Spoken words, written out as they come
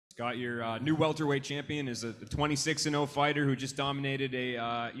Scott, your new welterweight champion is a 26-0 fighter who just dominated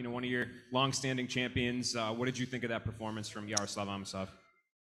a one of your long-standing champions. What did you think of that performance from Yaroslav Amosov?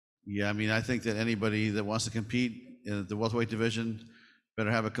 Yeah, I mean, I think that anybody that wants to compete in the welterweight division better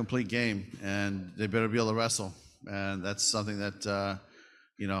have a complete game, and they better be able to wrestle. And that's something that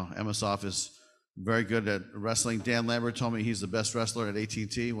Amosov is very good at wrestling. Dan Lambert told me he's the best wrestler at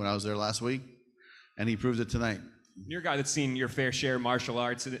AT&T when I was there last week, and he proved it tonight. You're a guy that's seen your fair share of martial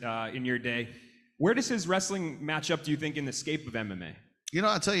arts in your day. Where does his wrestling match up, do you think, in the scape of MMA?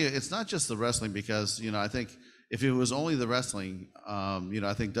 I'll tell you, it's not just the wrestling because, I think if it was only the wrestling,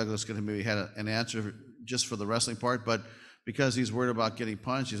 I think Douglas could have maybe had an answer just for the wrestling part, but because he's worried about getting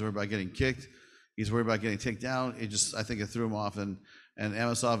punched, he's worried about getting kicked, he's worried about getting taken down, I think it threw him off, and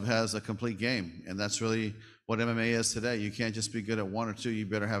Amosov has a complete game, and that's really what MMA is today. You can't just be good at one or two, you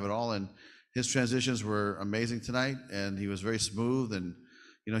better have it all, and his transitions were amazing tonight, and he was very smooth, and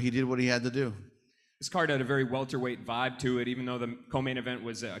he did what he had to do. This card had a very welterweight vibe to it, even though the co-main event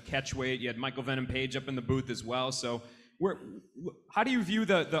was a catchweight. You had Michael Venom Page up in the booth as well. So how do you view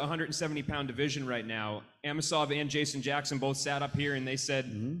the 170-pound division right now? Amosov and Jason Jackson both sat up here, and they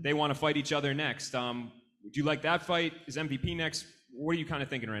said they want to fight each other next. Do you like that fight? Is MVP next? What are you kind of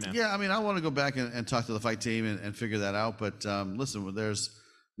thinking right now? Yeah, I mean, I want to go back and talk to the fight team and figure that out. But listen, there's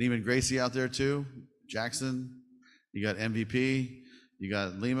Neiman Gracie out there too, Jackson, you got MVP, you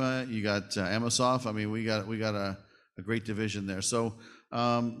got Lima, you got Amosov. I mean, we got a great division there. So,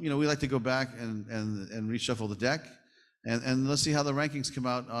 we like to go back and reshuffle the deck, and let's see how the rankings come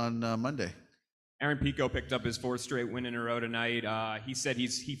out on Monday. Aaron Pico picked up his fourth straight win in a row tonight. He said he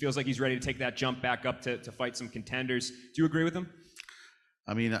feels like he's ready to take that jump back up to fight some contenders. Do you agree with him?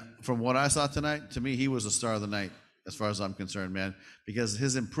 I mean, from what I saw tonight, to me, he was the star of the night, as far as I'm concerned, man, because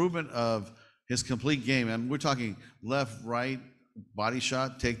his improvement of his complete game, and we're talking left, right, body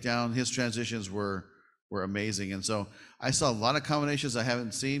shot, takedown, his transitions were amazing. And so I saw a lot of combinations I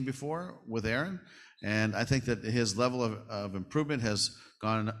haven't seen before with Aaron, and I think that his level of improvement has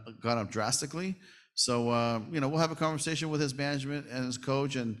gone up drastically. So, we'll have a conversation with his management and his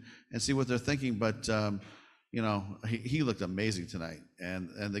coach and see what they're thinking. But, he looked amazing tonight,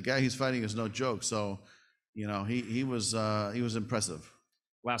 and the guy he's fighting is no joke. So, he was impressive.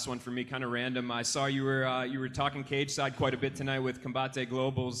 Last one for me, kind of random. I saw you were talking cage side quite a bit tonight with Combate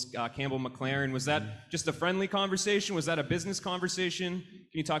Global's Campbell McLaren. Was that just a friendly conversation? Was that a business conversation?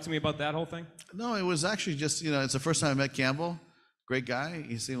 Can you talk to me about that whole thing? No, it was actually just, it's the first time I met Campbell. Great guy.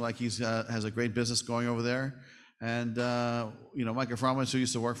 He seemed like he's has a great business going over there. And, Micah Fromans, who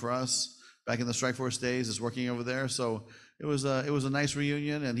used to work for us back in the Strikeforce days, is working over there. So it was a nice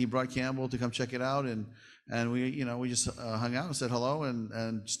reunion, and he brought Campbell to come check it out, and we just hung out and said hello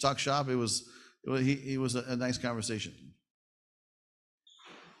and just talked shop. It was a nice conversation.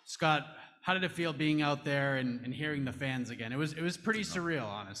 Scott, how did it feel being out there and hearing the fans again? It was pretty surreal,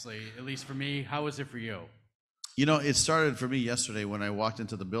 honestly, at least for me. How was it for you? It started for me yesterday when I walked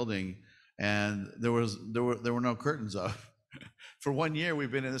into the building, and there were no curtains up. For 1 year,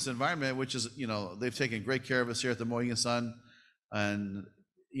 we've been in this environment, which is, they've taken great care of us here at the Mohegan Sun, and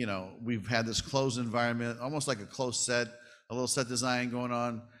we've had this closed environment, almost like a closed set, a little set design going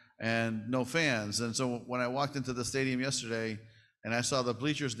on, and no fans. And so when I walked into the stadium yesterday and I saw the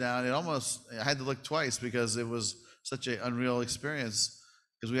bleachers down, I had to look twice because it was such an unreal experience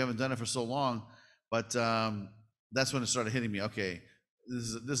because we haven't done it for so long. But that's when it started hitting me. Okay,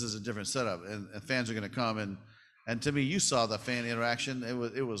 this is a different setup, and fans are going to come. And to me, you saw the fan interaction.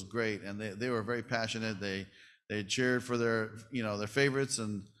 It was great, and they were very passionate. They cheered for their favorites,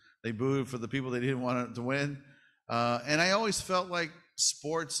 and they booed for the people they didn't want to win. And I always felt like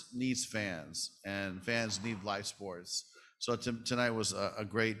sports needs fans, and fans need live sports. So tonight was a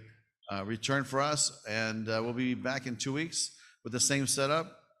great return for us, and we'll be back in 2 weeks with the same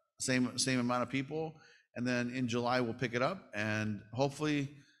setup, same amount of people, and then in July we'll pick it up, and hopefully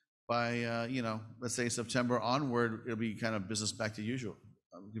by let's say September onward, it'll be kind of business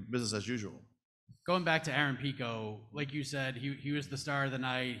as usual. Going back to Aaron Pico, like you said, he was the star of the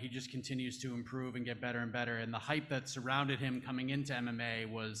night. He just continues to improve and get better and better. And the hype that surrounded him coming into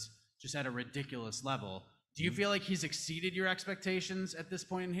MMA was just at a ridiculous level. Do you feel like he's exceeded your expectations at this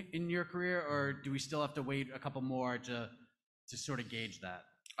point in your career, or do we still have to wait a couple more to sort of gauge that?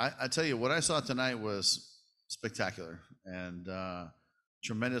 I tell you, what I saw tonight was spectacular, and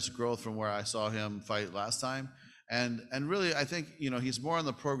tremendous growth from where I saw him fight last time. And really, I think, he's more on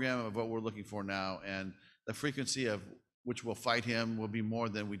the program of what we're looking for now, and the frequency of which we'll fight him will be more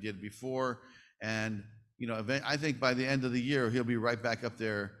than we did before. And, I think by the end of the year, he'll be right back up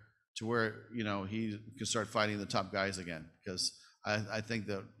there to where, he can start fighting the top guys again. Because I think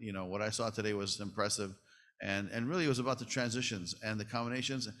that, you know, what I saw today was impressive, and really it was about the transitions and the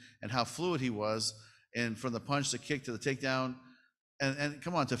combinations and how fluid he was, and from the punch, the kick to the takedown, and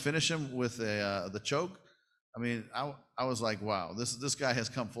come on, to finish him with the choke. I mean, I was like, wow, this guy has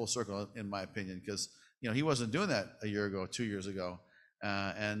come full circle in my opinion, because, you know, he wasn't doing that a year ago, 2 years ago,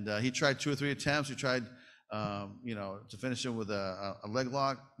 and he tried 2 or 3 attempts. He tried, you know, to finish him with a leg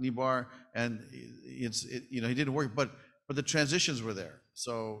lock, knee bar, and you know, he didn't work, but the transitions were there.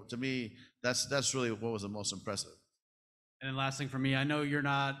 So to me, that's really what was the most impressive. And then last thing for me, I know you're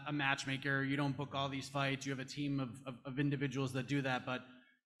not a matchmaker. You don't book all these fights. You have a team of individuals that do that. But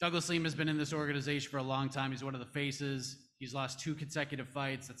Douglas Lima has been in this organization for a long time. He's one of the faces. He's lost 2 consecutive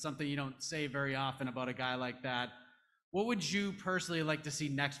fights. That's something you don't say very often about a guy like that. What would you personally like to see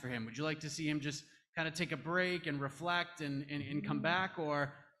next for him? Would you like to see him just kind of take a break and reflect and come back?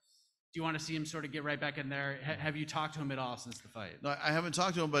 Or do you want to see him sort of get right back in there? Have you talked to him at all since the fight? No, I haven't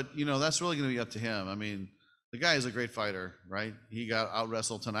talked to him, but, you know, that's really going to be up to him. I mean, the guy is a great fighter, right? He got out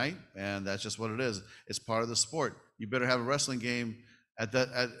wrestled tonight, and that's just what it is. It's part of the sport. You better have a wrestling game at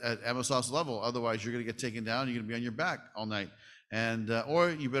Amosov's level. Otherwise, you're going to get taken down. You're going to be on your back all night, and or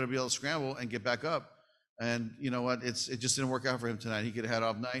you better be able to scramble and get back up. And you know what? It just didn't work out for him tonight. He could have had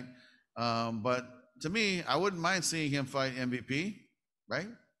off night. But to me, I wouldn't mind seeing him fight MVP, right?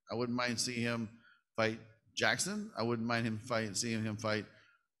 I wouldn't mind seeing him fight Jackson. I wouldn't mind seeing him fight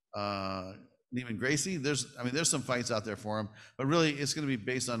Neiman Gracie. There's some fights out there for him, but really it's going to be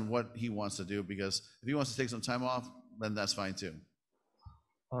based on what he wants to do, because if he wants to take some time off, then that's fine too.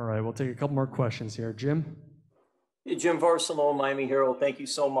 All right, we'll take a couple more questions here. Jim? Hey, Jim Varsalo, Miami Herald. Thank you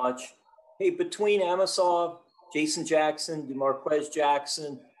so much. Hey, between Amosov, Jason Jackson, DeMarquez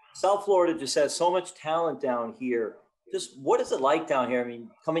Jackson, South Florida just has so much talent down here. Just what is it like down here? I mean,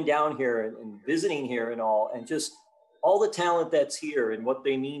 coming down here and visiting here and all, and just all the talent that's here and what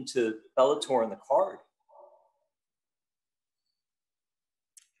they mean to Bellator and the card.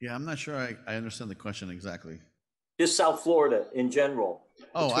 Yeah, I'm not sure I understand the question exactly. Just South Florida in general.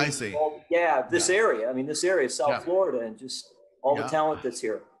 Oh, I see. This area. I mean, this area is South Florida, and just all the talent that's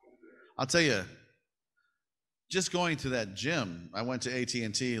here. I'll tell you, just going to that gym, I went to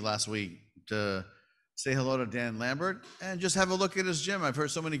AT&T last week to say hello to Dan Lambert and just have a look at his gym. I've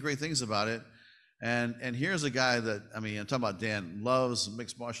heard so many great things about it. And here's a guy that, I mean, I'm talking about Dan, loves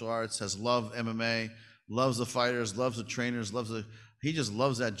mixed martial arts, has loved MMA, loves the fighters, loves the trainers, he just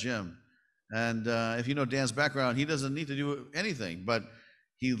loves that gym. And if you know Dan's background, he doesn't need to do anything, but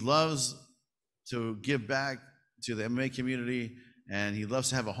he loves to give back to the MMA community, and he loves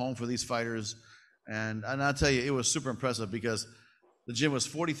to have a home for these fighters. And I'll tell you, it was super impressive, because the gym was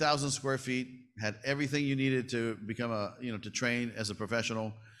 40,000 square feet, had everything you needed to become to train as a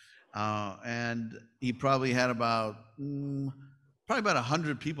professional. And he probably had about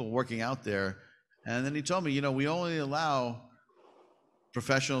 100 people working out there. And then he told me, we only allow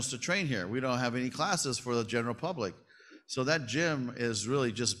professionals to train here. We don't have any classes for the general public. So that gym is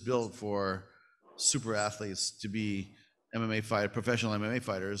really just built for super athletes to be professional MMA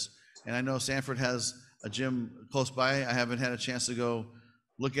fighters. And I know Sanford has a gym close by. I haven't had a chance to go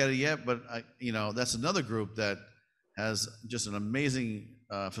look at it yet, but that's another group that has just an amazing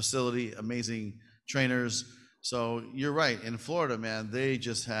facility, amazing trainers. So you're right. In Florida, man, they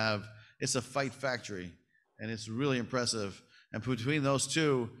just it's a fight factory, and it's really impressive. And between those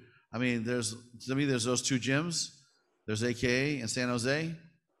two, I mean, there's those two gyms. There's AKA and San Jose.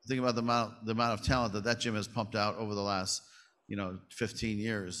 Think about the amount of talent that gym has pumped out over the last 15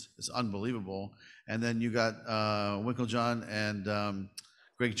 years. It's unbelievable. And then you got Winklejohn and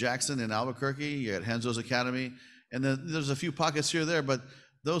Greg Jackson in Albuquerque. You got Henzo's Academy. And then there's a few pockets here or there, but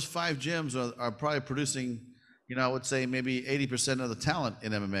those 5 gyms are probably producing, I would say maybe 80% of the talent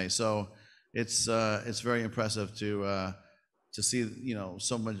in MMA. So it's very impressive to see,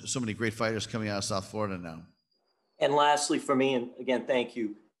 so many great fighters coming out of South Florida now. And lastly for me, and again, thank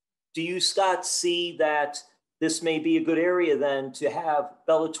you. Do you, Scott, see that this may be a good area then to have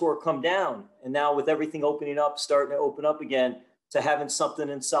Bellator come down? And now with everything opening up, starting to open up again, to having something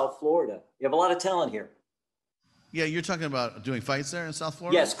in South Florida? You have a lot of talent here. Yeah, you're talking about doing fights there in South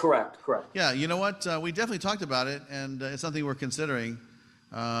Florida? Yes, correct. Yeah, you know what? We definitely talked about it, and it's something we're considering.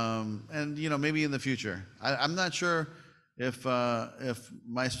 And maybe in the future. I'm not sure if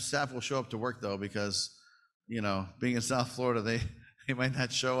my staff will show up to work though, because being in South Florida, they might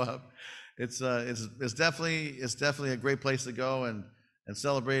not show up. It's definitely a great place to go and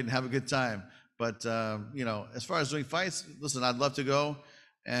celebrate and have a good time. But as far as doing fights, listen, I'd love to go,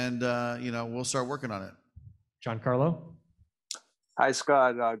 and we'll start working on it. Giancarlo? Hi,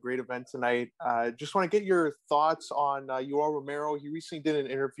 Scott. Great event tonight. Just want to get your thoughts on Yoel Romero. He recently did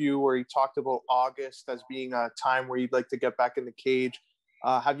an interview where he talked about August as being a time where you'd like to get back in the cage.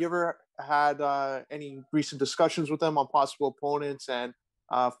 Have you ever had any recent discussions with him on possible opponents? And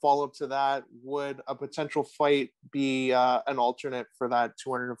follow up to that, would a potential fight be an alternate for that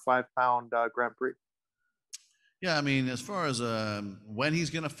 205-pound Grand Prix? Yeah, I mean, as far as when he's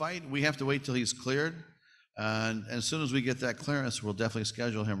going to fight, we have to wait till he's cleared. And as soon as we get that clearance, we'll definitely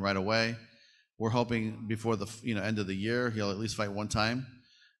schedule him right away. We're hoping before the end of the year, he'll at least fight one time.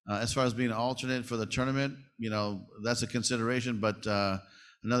 As far as being an alternate for the tournament, that's a consideration. But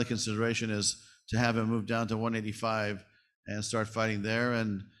another consideration is to have him move down to 185 and start fighting there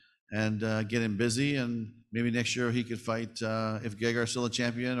and get him busy. And maybe next year he could fight, if Gegard's still a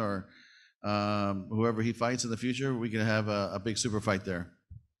champion or whoever he fights in the future, we can have a big super fight there.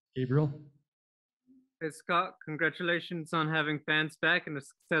 Gabriel? Hey, Scott, congratulations on having fans back and a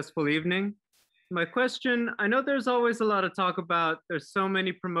successful evening. My question, I know there's always a lot of talk about there's so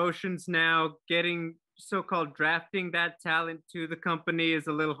many promotions now, getting so-called drafting that talent to the company is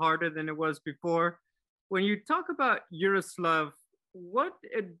a little harder than it was before. When you talk about Yaroslav, what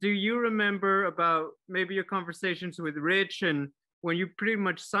do you remember about maybe your conversations with Rich and when you pretty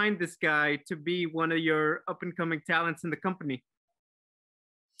much signed this guy to be one of your up-and-coming talents in the company?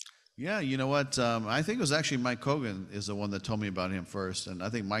 Yeah, you know what? I think it was actually Mike Hogan is the one that told me about him first, and I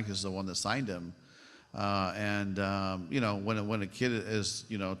think Mike is the one that signed him. When a kid is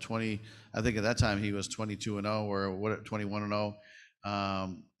 20, I think at that time he was 22-0 or 21-0,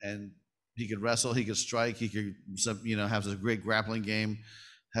 and he could wrestle, he could strike, he could have this great grappling game.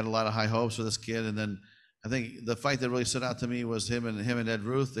 Had a lot of high hopes for this kid, and then I think the fight that really stood out to me was him and Ed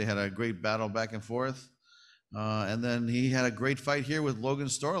Ruth. They had a great battle back and forth. And then he had a great fight here with Logan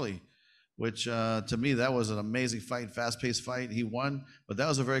Storley, which to me, that was an amazing fight, fast-paced fight. He won, but that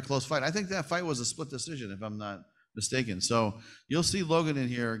was a very close fight. I think that fight was a split decision, if I'm not mistaken. So you'll see Logan in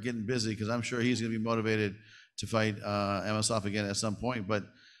here getting busy because I'm sure he's going to be motivated to fight Amosov again at some point. But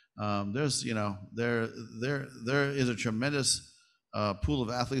there is a tremendous pool of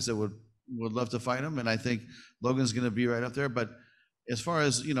athletes that would love to fight him, and I think Logan's going to be right up there. But as far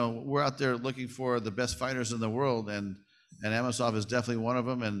as we're out there looking for the best fighters in the world, and Amosov is definitely one of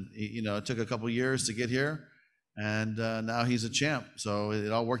them. And it took a couple years to get here, and now he's a champ. So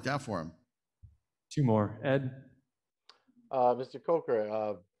it all worked out for him. Two more, Ed. Mr.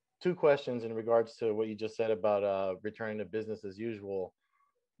 Coker, two questions in regards to what you just said about returning to business as usual.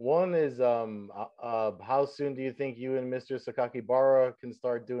 One is how soon do you think you and Mr. Sakakibara can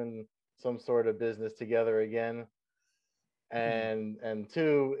start doing some sort of business together again? And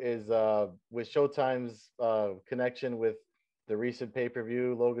two is with Showtime's connection with the recent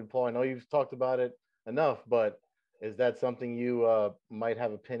pay-per-view, Logan Paul. I know you've talked about it enough, but is that something you might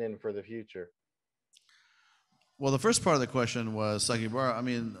have a pin in for the future? Well, the first part of the question was Sakakibara. I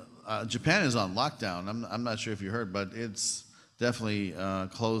mean, Japan is on lockdown. I'm not sure if you heard, but it's definitely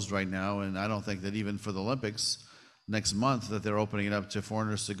closed right now, and I don't think that even for the Olympics next month that they're opening it up to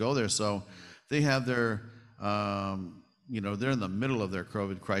foreigners to go there. So they have their they're in the middle of their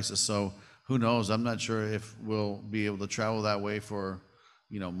COVID crisis. So who knows? I'm not sure if we'll be able to travel that way for,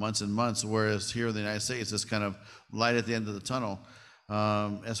 months and months. Whereas here in the United States, it's kind of light at the end of the tunnel.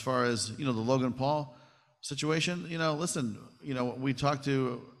 As far as, the Logan Paul situation, listen, we talked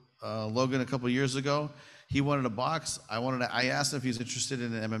to Logan a couple of years ago. He wanted to box. I asked him if he's interested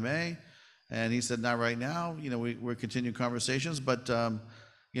in MMA, and he said, not right now. We're continuing conversations, but,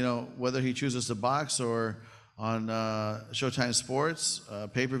 whether he chooses to box or on Showtime Sports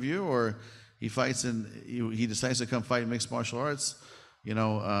pay-per-view, or he fights and he decides to come fight mixed martial arts,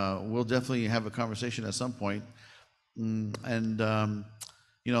 we'll definitely have a conversation at some point. That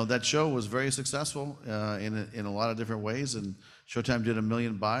show was very successful in a lot of different ways, and Showtime did 1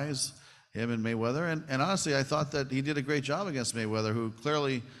 million buys, him and Mayweather, and honestly, I thought that he did a great job against Mayweather, who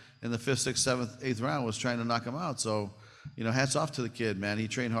clearly in the 5th, 6th, 7th, 8th round was trying to knock him out. So, hats off to the kid, man. He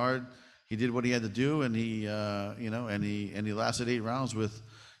trained hard. He did what he had to do, and he lasted 8 rounds with,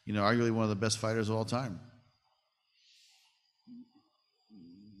 arguably one of the best fighters of all time.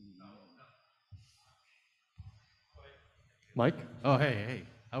 Mike? Oh, hey,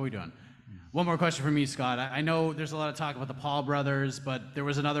 how we doing? One more question for me, Scott. I know there's a lot of talk about the Paul brothers, but there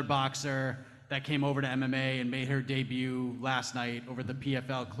was another boxer that came over to MMA and made her debut last night over the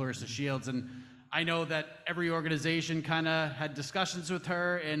PFL, Clarissa Shields. And I know that every organization kind of had discussions with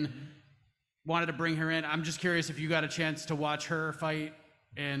her and wanted to bring her in. I'm just curious if you got a chance to watch her fight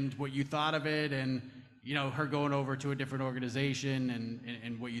and what you thought of it, and her going over to a different organization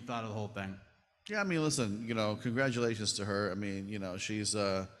and what you thought of the whole thing. Yeah, I mean, listen, congratulations to her. I mean, she's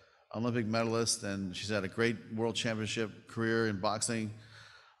a Olympic medalist and she's had a great world championship career in boxing.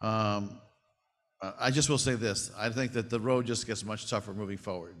 Um, I just will say this. I think that the road just gets much tougher moving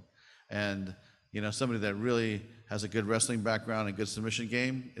forward. And, somebody that really has a good wrestling background and good submission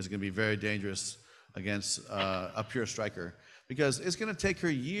game is going to be very dangerous against a pure striker because it's going to take her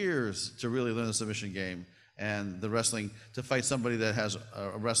years to really learn the submission game and the wrestling to fight somebody that has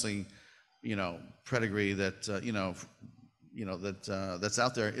a wrestling, pedigree that, that's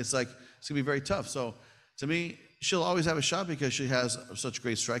out there. It's going to be very tough. So to me, she'll always have a shot because she has such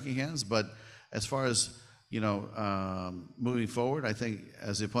great striking hands. But as far as, moving forward, I think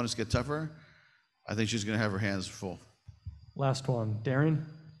as the opponents get tougher, I think she's going to have her hands full. Last one, Darren.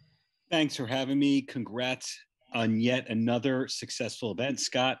 Thanks for having me. Congrats on yet another successful event,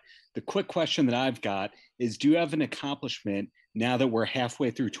 Scott. The quick question that I've got is, do you have an accomplishment now that we're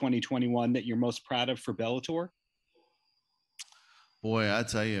halfway through 2021 that you're most proud of for Bellator? Boy, I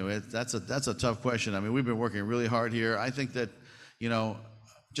tell you, that's a tough question. I mean, we've been working really hard here. I think that,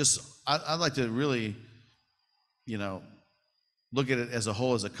 I'd like to really, look at it as a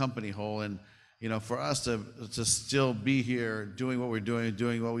whole, as a company whole, and for us to still be here, doing what we're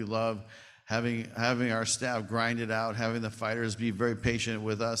doing what we love, having our staff grind it out, having the fighters be very patient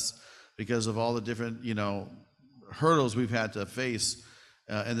with us because of all the different hurdles we've had to face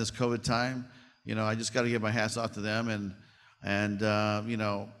in this COVID time. I just got to give my hats off to them, and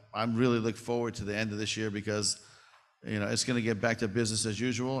I'm really looking forward to the end of this year because it's going to get back to business as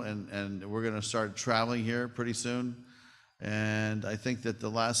usual, and we're going to start traveling here pretty soon. And I think that the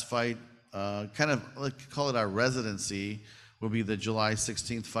last fight, kind of call it our residency, will be the July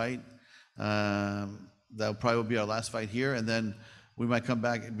 16th fight. That'll probably be our last fight here, and then we might come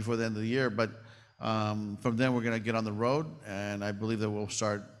back before the end of the year. But from then, we're going to get on the road, and I believe that we'll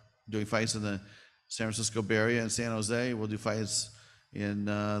start doing fights in the San Francisco Bay Area and San Jose. We'll do fights in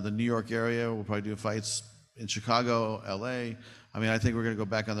the New York area. We'll probably do fights in Chicago, LA. I mean, I think we're going to go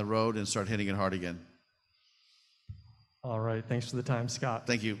back on the road and start hitting it hard again. All right. Thanks for the time, Scott.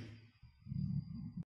 Thank you.